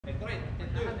It looks like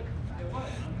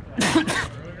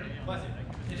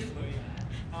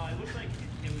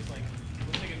it was like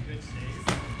a good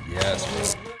save.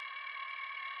 Yes.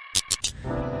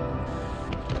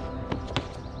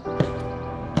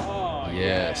 Oh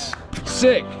yes.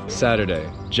 Sick. Saturday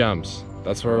jumps.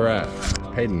 That's where we're at.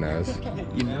 Payton knows.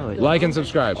 You know it. Like and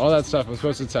subscribe. All that stuff I'm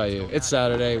supposed to tell you. It's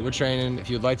Saturday. We're training. If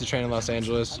you'd like to train in Los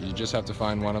Angeles, you just have to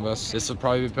find one of us. This will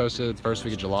probably be posted first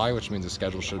week of July, which means the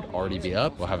schedule should already be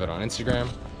up. We'll have it on Instagram.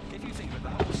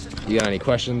 You got any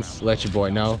questions? Let your boy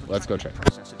know. Let's go train.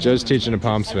 Joe's teaching a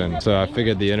palm spin, so I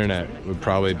figured the internet would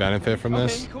probably benefit from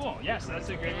this. Okay, cool. Yes, that's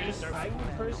a great way to start. I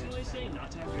would personally say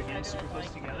not to have your hands super close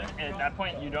together. And at that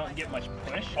point, you don't get much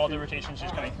push. All the rotation is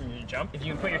just coming from your jump. If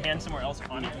you can put your hand somewhere else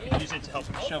on it, you can use it to help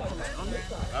shove around.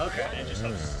 Okay. And it just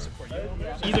helps support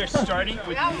you. Either starting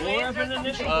with more of an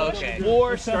initial push,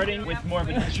 or starting with more of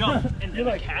a jump. And then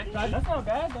like hack. That's not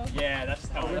bad though. Yeah, that's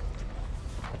tough.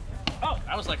 Oh,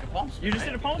 that was like a palm spin. You just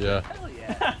did a palm spin? Yeah. Hell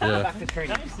yeah. Yeah. Back to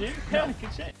training. Nice, dude. Yeah,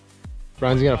 good shit.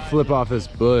 Brian's gonna flip off this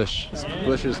bush. This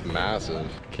bush is massive.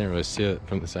 Can't really see it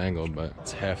from this angle, but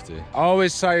it's hefty.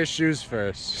 Always tie your shoes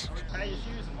first. Tie your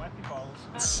shoes and wipe your balls.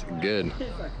 It's good.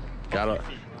 Gotta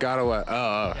wet.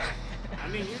 Oh. I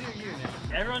mean, you do you, man.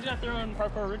 Everyone's got their own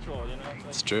parkour ritual, you know?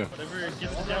 It's true. Whatever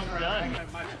gets the job done.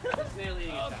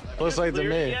 Looks like to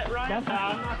me. I'm not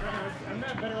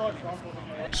better off.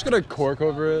 Just gonna cork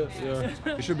over it. Yeah.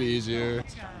 It should be easier.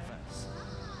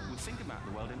 We think about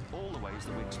the world in all the ways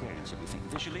that we experience it. We think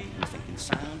visually, we think in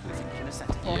sound, we think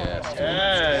kinesthetically. Yes.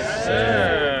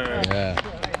 Yes. Yeah.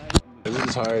 This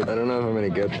is hard. I don't know if I'm gonna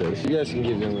get this. You guys can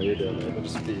keep doing what you're doing. It'll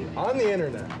just be on the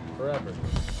internet forever.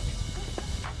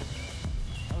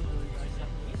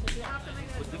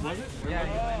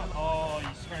 Yeah. Oh, you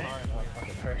screwed hard.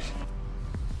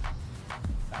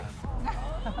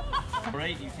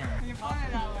 Right, you can. You put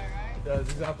it that way, right?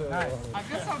 That's exactly what I I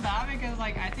feel so bad because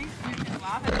like I think you can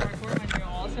laugh at parkour when you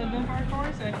also do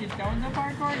parkour, so if you don't do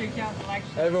parkour, you can't like.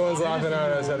 Everyone's laughing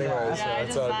at us anyway, so Yeah,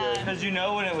 it's all good. Because you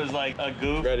know when it was like a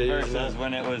goof Ready, versus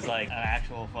when it was like an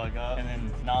actual fuck up, and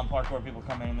then non-parkour people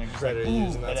come in and they're just Ready like, to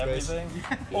use ooh, in at that space.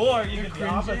 everything. Or you get the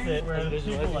opposite where there's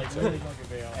people like really fucking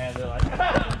bail, and they're like,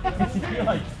 you're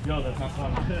like, yo, that's not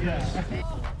fun.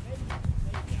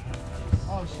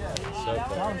 Oh shit!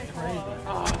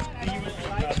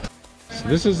 So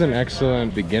this is an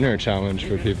excellent beginner challenge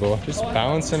for people. Just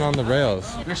balancing on the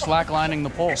rails. You're slacklining the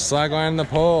pole. Slacklining the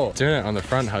pole. Doing it on the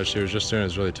front, how she was just doing,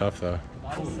 is really tough though.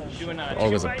 Oh,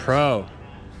 was a pro.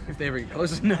 If they ever get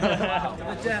close enough.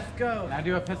 The death go. Now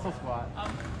do a pistol squat.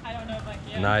 I don't know if I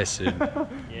can. Nice, dude.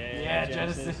 Yeah,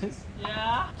 Genesis.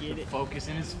 Yeah. Get it. Focus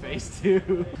in his face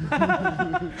too.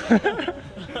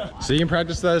 So you can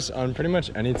practice this on pretty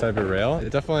much any type of rail.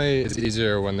 It definitely is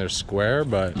easier when they're square,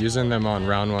 but using them on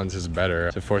round ones is better.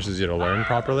 It forces you to learn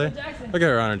properly. Look at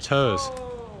her on her toes.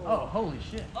 Oh, holy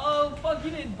shit. Oh fuck!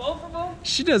 You did both of them.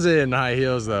 She does it in high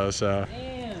heels though, so.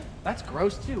 Damn. That's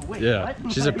gross too. Wait, Yeah,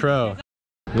 what? she's a pro.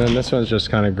 And then this one's just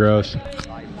kind of gross.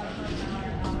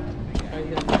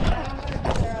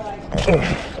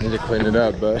 Need to clean it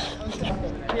up, but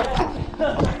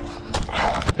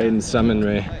Payton summoned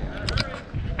me.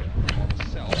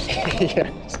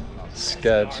 Yes.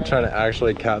 Sketch. Trying to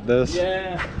actually cut this.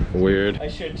 Yeah. Weird. I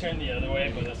should turn the other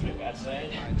way, but that's my bad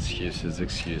side. Excuses,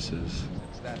 excuses.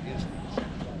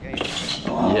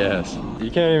 Yes. You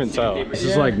can't even tell. This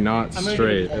is like not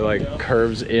straight. It like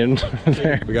curves in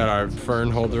there. We got our fern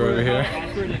holder over here. How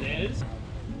awkward it is.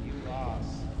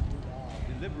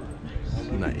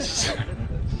 Nice.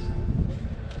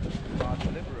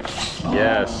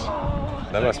 Yes.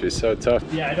 That must be so tough.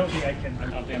 Yeah, I don't think I can. I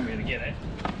don't think I'm gonna get it.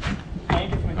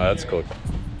 Oh, that's cool.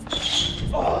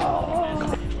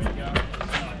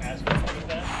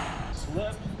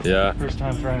 Slip. Yeah. First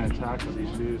time trying to attack with these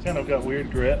shoes. Kind of got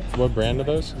weird grip. What brand are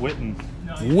those? Witten.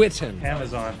 Witten.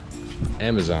 Amazon.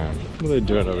 Amazon. What are they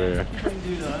doing over here?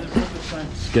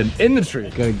 Just get in the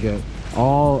tree. Gotta get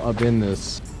all up in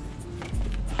this.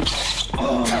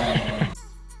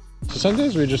 So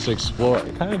sometimes we just explore.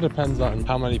 It kind of depends on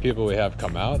how many people we have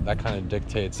come out. That kind of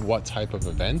dictates what type of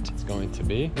event it's going to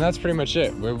be. And that's pretty much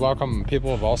it. We welcome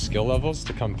people of all skill levels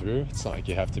to come through. It's not like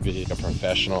you have to be a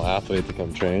professional athlete to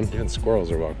come train. Even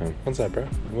squirrels are welcome. What's that, bro?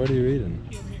 What are you eating?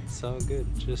 It's all good,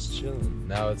 just chilling.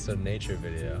 Now it's a nature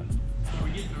video. Are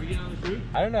we getting on the roof?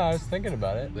 I don't know, I was thinking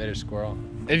about it. Later, squirrel.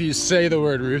 If you say the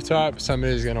word rooftop,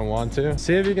 somebody's gonna want to.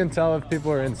 See if you can tell if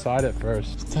people are inside it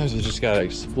first. Sometimes you just gotta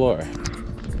explore.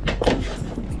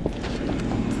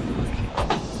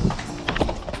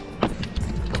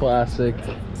 Classic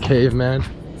caveman.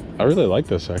 I really like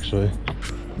this actually.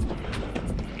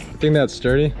 I think that's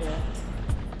sturdy.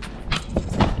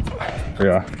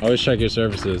 Yeah. Always check your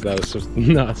surfaces. That was so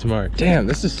not smart. Damn,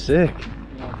 this is sick.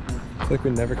 I feel like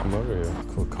we never come over here.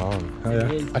 Cool column. Oh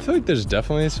yeah. I feel like there's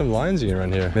definitely some lines you can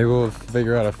run here. Maybe we'll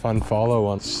figure out a fun follow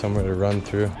once, somewhere to run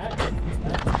through.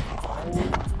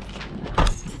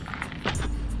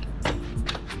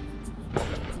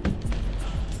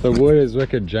 The wood is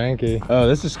wicked janky. Oh,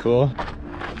 this is cool.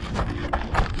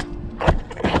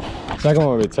 Second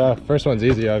one will be tough. First one's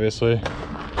easy, obviously.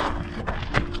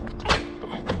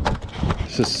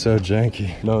 This is so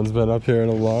janky. No one's been up here in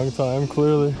a long time,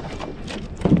 clearly.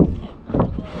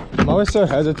 I'm always so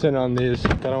hesitant on these.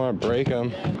 I don't want to break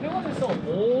them. You know they're so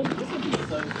old? This would be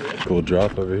so good. Cool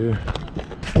drop over here.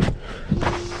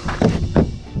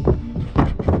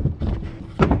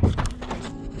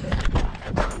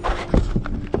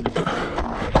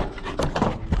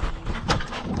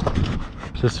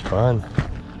 Just fun.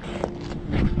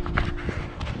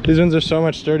 These ones are so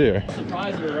much sturdier. I'm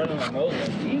surprised you're running on those.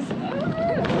 These?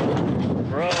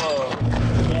 Bro.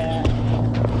 Yeah.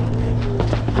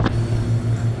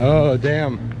 Oh,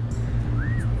 damn.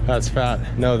 That's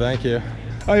fat. No, thank you.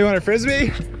 Oh, you want a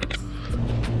Frisbee?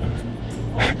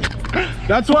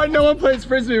 That's why no one plays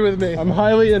Frisbee with me. I'm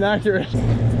highly inaccurate.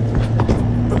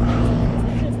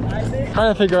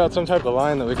 Trying to figure out some type of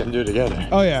line that we can do together.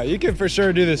 Oh yeah, you can for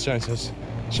sure do this, Genesis.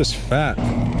 It's just fat.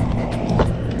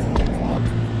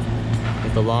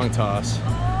 With the long toss.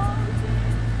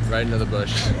 Right into the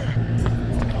bush.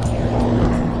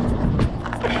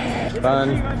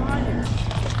 Fun.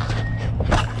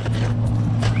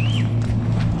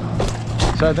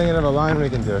 Start thinking of a line we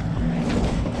can do.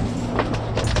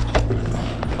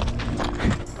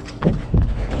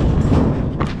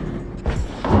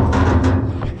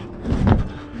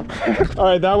 All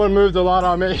right, that one moved a lot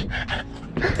on me.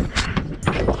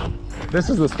 This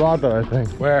is the spot though, I think.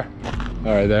 Where?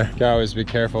 All right, there. You gotta always be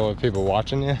careful of people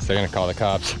watching you. So they're gonna call the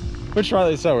cops. Which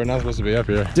rightly so, we're not supposed to be up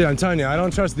here. Dude, I'm telling you, I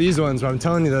don't trust these ones, but I'm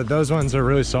telling you that those ones are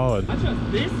really solid. I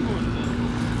trust this one.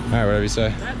 All right, whatever you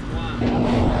say. That's wild.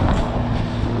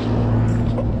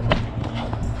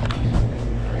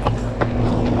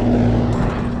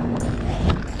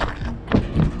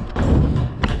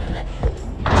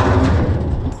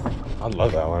 I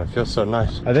love that one, it feels so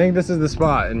nice. I think this is the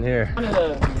spot in here.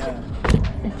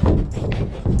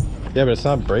 Yeah, but it's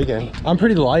not breaking. I'm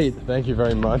pretty light, thank you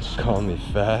very much. Call me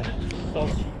fat.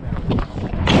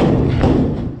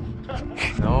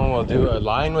 No one will do a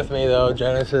line with me though,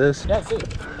 Genesis. Yeah, see.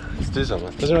 Let's do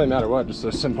something. Doesn't really matter what, just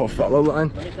a simple follow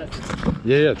line. Let me test it.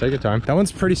 Yeah, take your time. That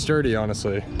one's pretty sturdy,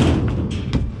 honestly. And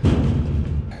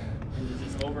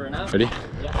is this over and out? Ready?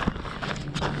 Yeah.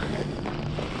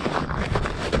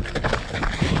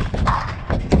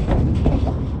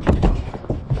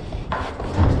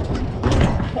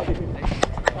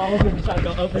 I was gonna try to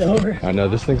go up and over. I know,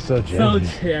 this thing's so janky.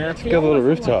 So, yeah. It's got a little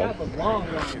rooftop.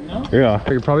 Yeah, I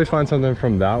could probably find something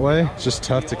from that way. It's just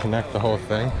tough to connect the whole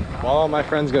thing. While all my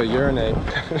friends go urinate,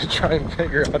 try and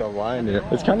figure out a line here.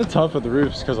 It's kind of tough with the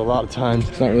roofs because a lot of times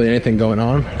it's not really anything going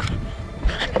on.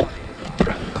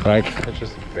 Like, it's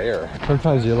just bare.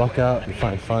 Sometimes you luck out and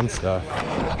find fun stuff.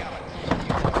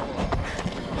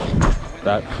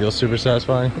 That feels super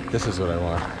satisfying. This is what I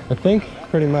want. I think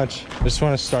pretty much I just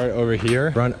want to start over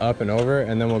here, run up and over,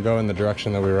 and then we'll go in the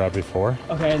direction that we were at before.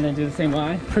 Okay, and then do the same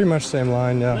line? Pretty much same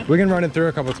line, yeah. We can run it through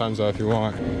a couple times though if you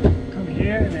want. Come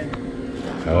here and then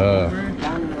go over,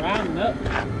 down and around and up.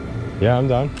 Yeah, I'm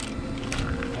down.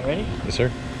 Are you ready? Yes,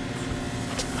 sir.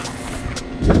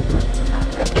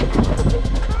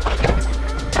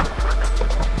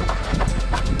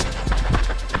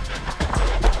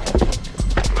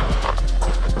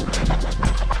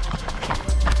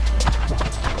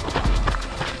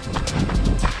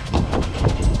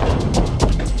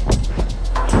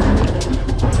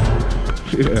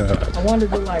 Yeah. I wanted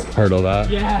to like hurdle that.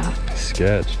 Yeah.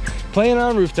 Sketch. Playing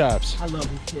on rooftops. I love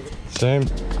this shit. Same.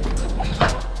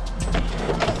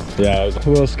 Yeah, it was a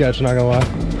little sketch, not gonna lie.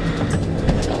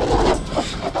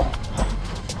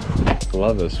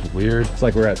 Love this. Weird. It's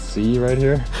like we're at sea right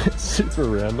here. It's super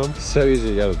random. So easy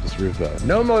to get up this rooftop.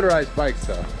 No motorized bikes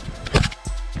though.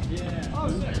 Yeah.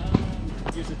 Oh, sick.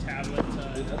 Use a tablet.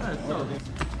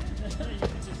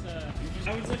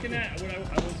 I was looking at what I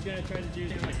was gonna try to do,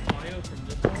 like bio from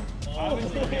this one.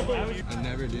 I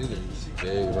never do these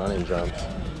big running jumps.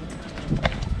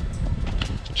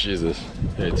 Jesus,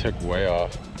 they took way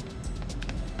off.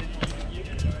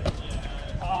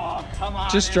 Oh, come on.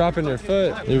 Just dropping your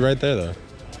foot. You're right there though.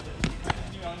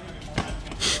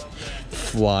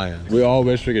 Flying. We all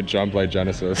wish we could jump like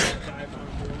Genesis.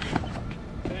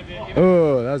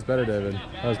 Oh, that was better, David.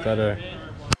 That was better.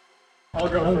 I'll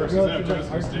go first.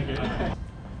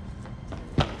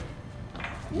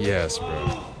 Yes,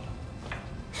 bro.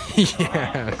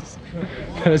 Yes.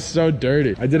 That is so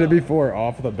dirty. I did it before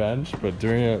off the bench, but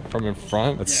doing it from in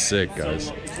front, that's sick,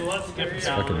 guys. It's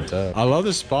fucking tough. I love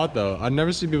this spot though. I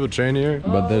never see people train here,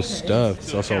 but there's stuff.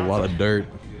 It's also a lot of dirt.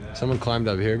 Someone climbed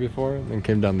up here before and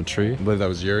came down the tree. I believe that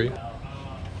was Yuri.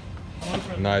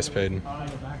 Nice, Payton.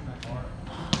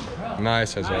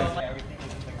 Nice, Isaiah.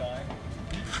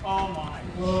 Oh my.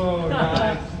 Oh,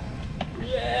 nice.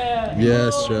 Yeah.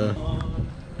 Yes, Joe.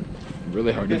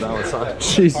 Really hard to balance on.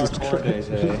 Jesus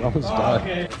Christ. I almost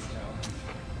died.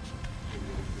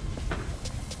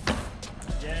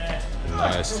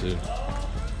 Nice, dude.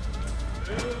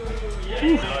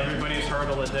 Everybody's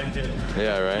hurdle addicted.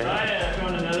 Yeah, right? I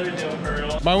found another dope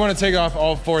hurdle. Might want to take off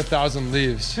all 4,000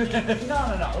 leaves. No.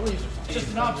 Leaves.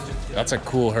 Just an obstacle. That's a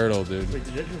cool hurdle, dude.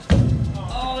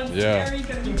 Oh, it's Yeah. scary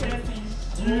because you can't see.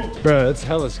 Bro, it's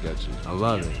hella sketchy. I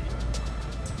love it.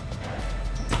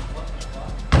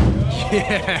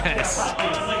 Yes!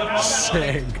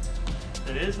 Sick.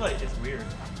 It is like, it's weird.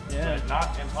 Yeah. But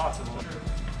not impossible.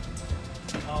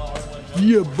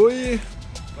 Yeah, boy.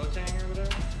 Boat hanger or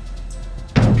whatever?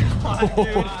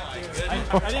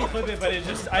 I didn't clip it, but it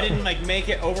just, I didn't like make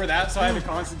it over that, so I had to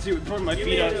constitute with putting my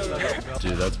feet up.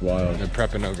 Dude, that's wild. They're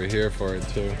prepping over here for it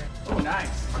too. Oh,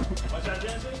 nice. Watch that,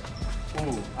 Jansen?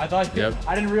 Ooh, I thought Yep.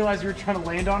 I didn't realize you were trying to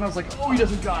land on it. I was like, oh, he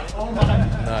doesn't got it. Oh my.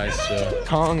 Nice,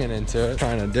 Konging into it,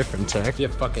 trying a different tech. Be a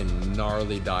fucking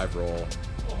gnarly dive roll.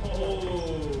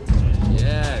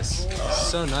 Yes,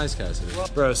 so nice, Cassidy.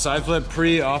 Bro, side flip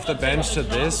pre off the bench to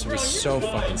this was so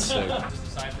fucking sick.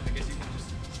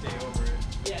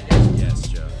 Yes,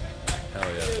 Joe.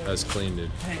 Hell yeah, that's clean,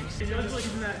 dude.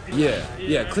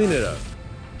 Yeah, clean it up.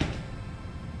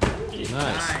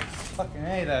 Nice. Fucking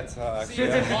hey, that's It's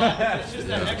just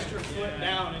an extra foot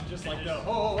down and just like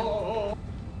go,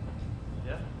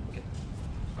 Yeah.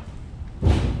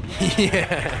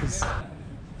 Yes.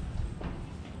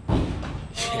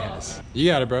 Yes.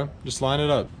 You got it, bro. Just line it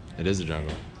up. It is a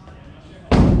jungle.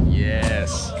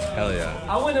 Yes. Hell yeah.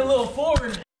 I went a little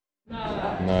forward.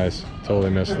 Nice. Totally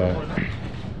missed that.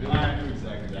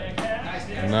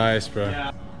 Nice, bro.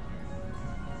 Nice.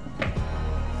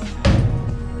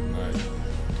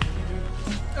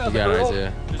 You got it,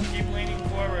 Isaiah. Just keep leaning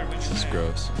forward. This is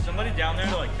gross. Somebody down there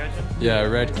to like catch him? Yeah,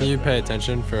 Red, can you pay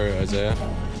attention for Isaiah?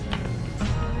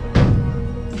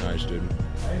 Nice, dude.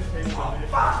 Oh,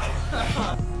 fuck!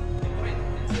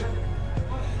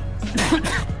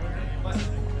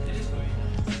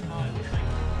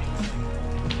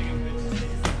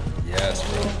 Yes,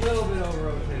 bro.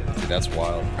 Dude, that's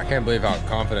wild. I can't believe how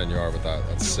confident you are with that.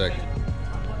 That's sick.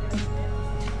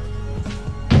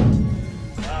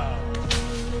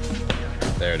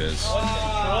 There it is. Hell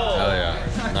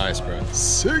yeah. Nice, bro.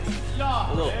 Sick.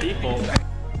 Little people.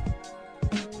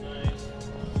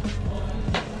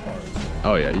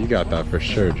 Oh yeah, you got that for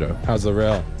sure, Joe. How's the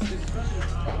rail?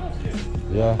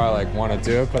 Yeah. I like want to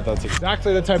do it, but that's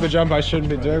exactly the type of jump I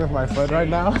shouldn't be doing with my foot right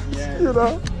now. You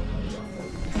know?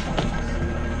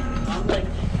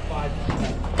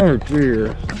 Oh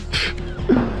dear.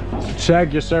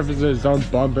 Check your surfaces, don't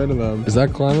bump into them. Is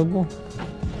that climbable?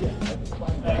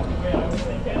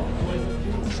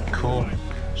 Cool.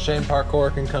 Shane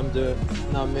Parkour can come do it.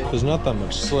 Not me. There's not that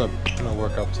much slip. I'm gonna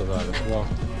work up to that as well.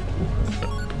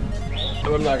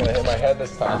 I'm not gonna hit my head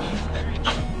this time.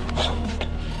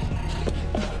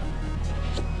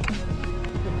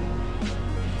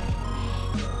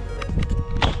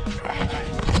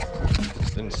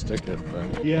 Didn't stick it,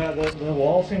 but... Yeah, the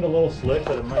wall seemed a little slick,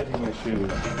 but it might be my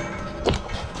shoes.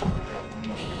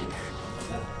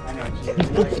 I know.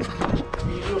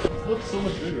 It looks so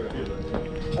much bigger right here.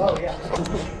 Oh yeah.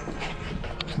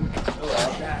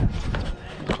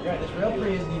 Yeah, this rail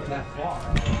tree isn't even that far.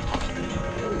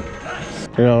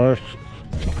 You know, it's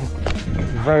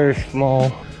very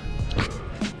small.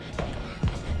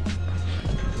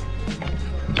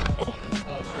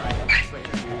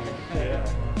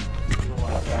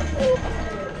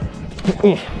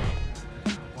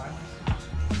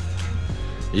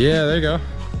 Yeah, there you go.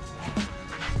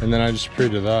 And then I just pre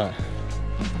to that.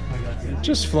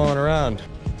 Just flowing around.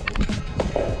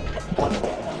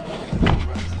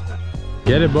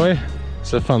 Get it, boy.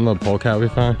 It's a fun little polecat we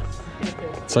found.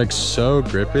 It's like so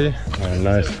grippy. Oh,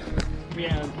 nice. We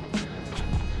have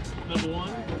number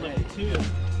 1, number 2.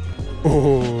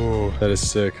 Oh, that is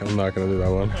sick. I'm not gonna do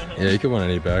that one. Yeah, you could want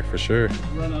any back for sure.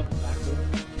 Run up backward.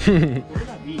 Where did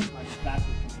that be? Like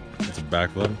backward. It's a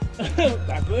backflip.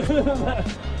 Backward.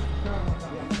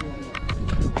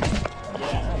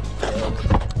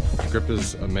 Grip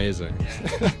is amazing. Yeah,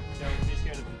 we'd be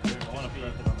scared of it. I want to put it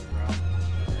on the ground.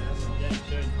 Yeah, you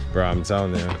should. Bro, I'm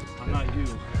telling you. I'm not you.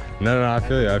 No, I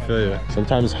feel you.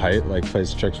 Sometimes height like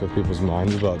plays tricks with people's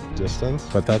minds about distance,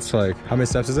 but that's like, how many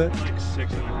steps is it? Like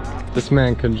 6.5. This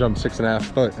man can jump 6.5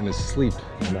 foot in his sleep,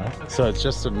 you know? So it's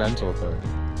just a mental thing.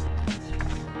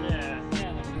 Yeah,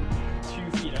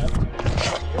 2 feet up.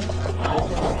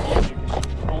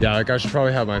 Yeah, like I should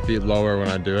probably have my feet lower when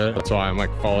I do it. That's why I'm like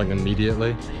falling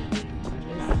immediately.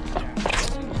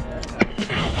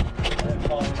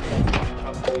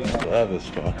 I love this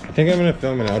spot. I think I'm gonna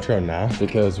film an outro now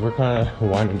because we're kind of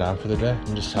winding down for the day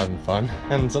and just having fun.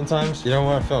 And sometimes you don't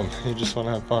want to film, you just want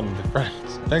to have fun with your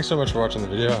friends. Thanks so much for watching the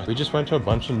video. We just went to a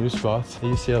bunch of new spots at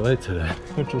UCLA today,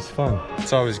 which was fun.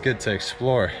 It's always good to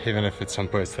explore, even if it's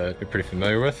someplace that you're pretty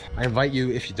familiar with. I invite you,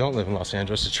 if you don't live in Los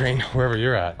Angeles, to train wherever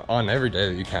you're at on every day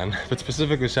that you can, but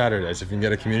specifically Saturdays. If you can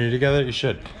get a community together, you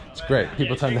should. It's great.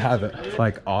 People tend to have it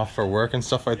like off for work and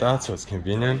stuff like that, so it's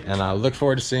convenient. And I look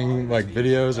forward to seeing like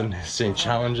videos and seeing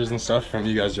challenges and stuff from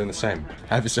you guys doing the same.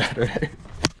 Happy Saturday.